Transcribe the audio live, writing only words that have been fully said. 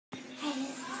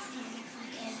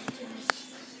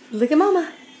Look at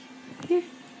Mama. Here.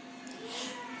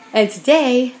 And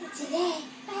today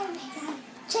I'll make some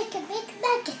chicken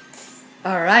McNuggets.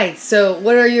 Alright, so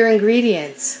what are your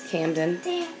ingredients, Camden?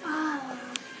 There are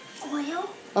oil,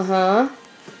 Uh-huh.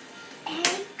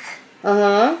 egg,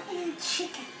 Uh-huh. and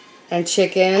chicken. And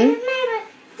chicken. And remember,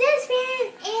 this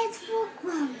pan is for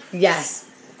grown-ups. Yes.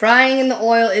 Frying in the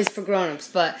oil is for grown-ups,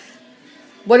 but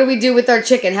what do we do with our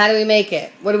chicken? How do we make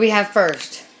it? What do we have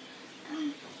first?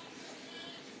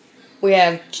 We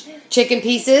have chicken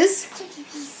pieces. Chicken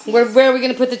pieces. Where are we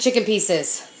going to put the chicken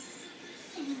pieces?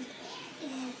 In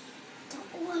the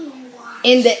oil wash.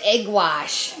 In the egg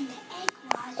wash. In the egg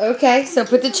wash. Okay, so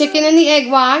put the chicken in the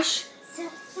egg wash. So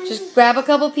Just grab a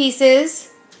couple pieces.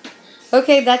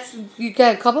 Okay, you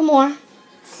got a couple more.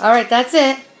 Alright, that's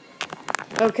it.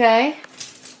 Okay.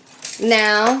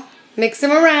 Now, mix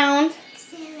them around.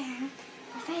 mix it around.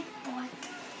 Perfect board.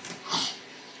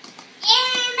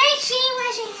 And make sure you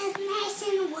wash your hands nice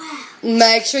and well.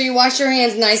 Make sure you wash your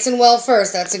hands nice and well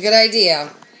first. That's a good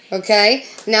idea. Okay?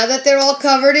 Now that they're all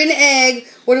covered in egg,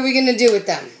 what are we going to do with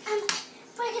them?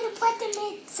 We're going to put them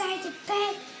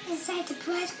inside the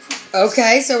breadcrumbs.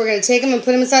 Okay, so we're going to take them and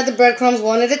put them inside the breadcrumbs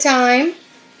one at a time.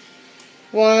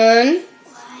 One.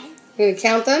 You're going to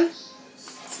count them? 2.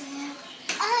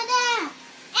 Oh, no.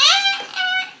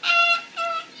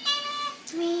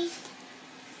 3,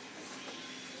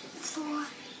 4,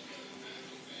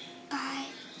 5,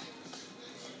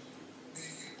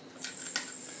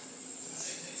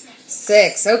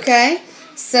 6. Okay.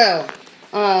 So,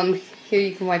 here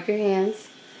you can wipe your hands.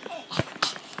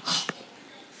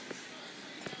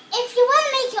 If you want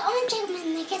to make your own chicken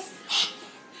McNuggets,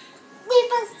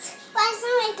 leave us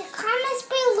in the comments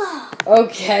below.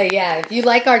 Okay, yeah. If you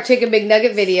like our Chicken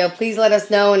McNugget video, please let us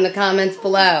know in the comments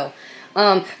below.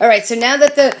 Alright, so now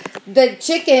that the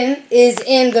chicken is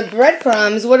in the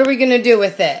breadcrumbs, what are we going to do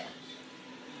with it?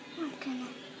 We're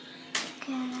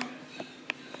gonna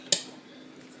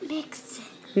mix it.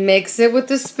 Mix it with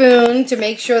the spoon to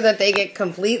make sure that they get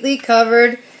completely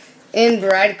covered in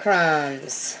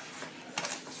breadcrumbs.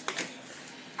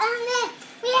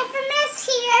 We have a mess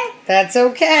here. That's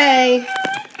okay.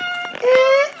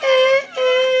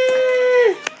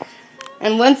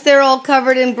 And once they're all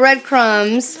covered in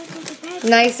breadcrumbs,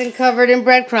 nice and covered in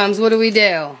breadcrumbs, what do? We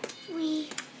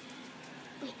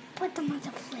put them on the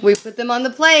plate. We put them on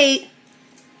the plate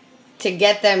to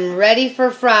get them ready for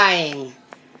frying.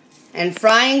 And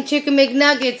frying Chicken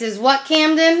McNuggets is what,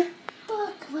 Camden?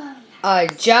 For grown-ups. A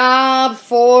job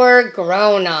for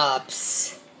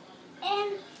grown-ups.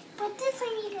 But this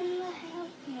one you can help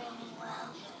me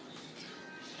well.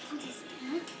 For this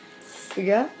nuggets.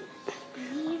 Yeah.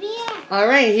 Here we are.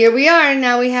 Alright, here we are.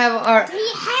 Now we have our... There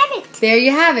you have it. There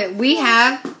you have it. We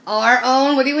have our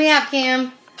own... What do we have,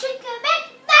 Cam? Chicken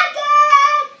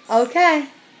McNuggets. Okay.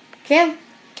 Cam?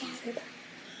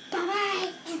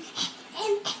 Bye-bye.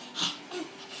 And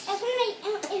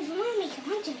if you want to make your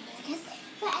own chicken McNuggets,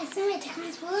 let us know in the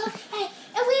comments below.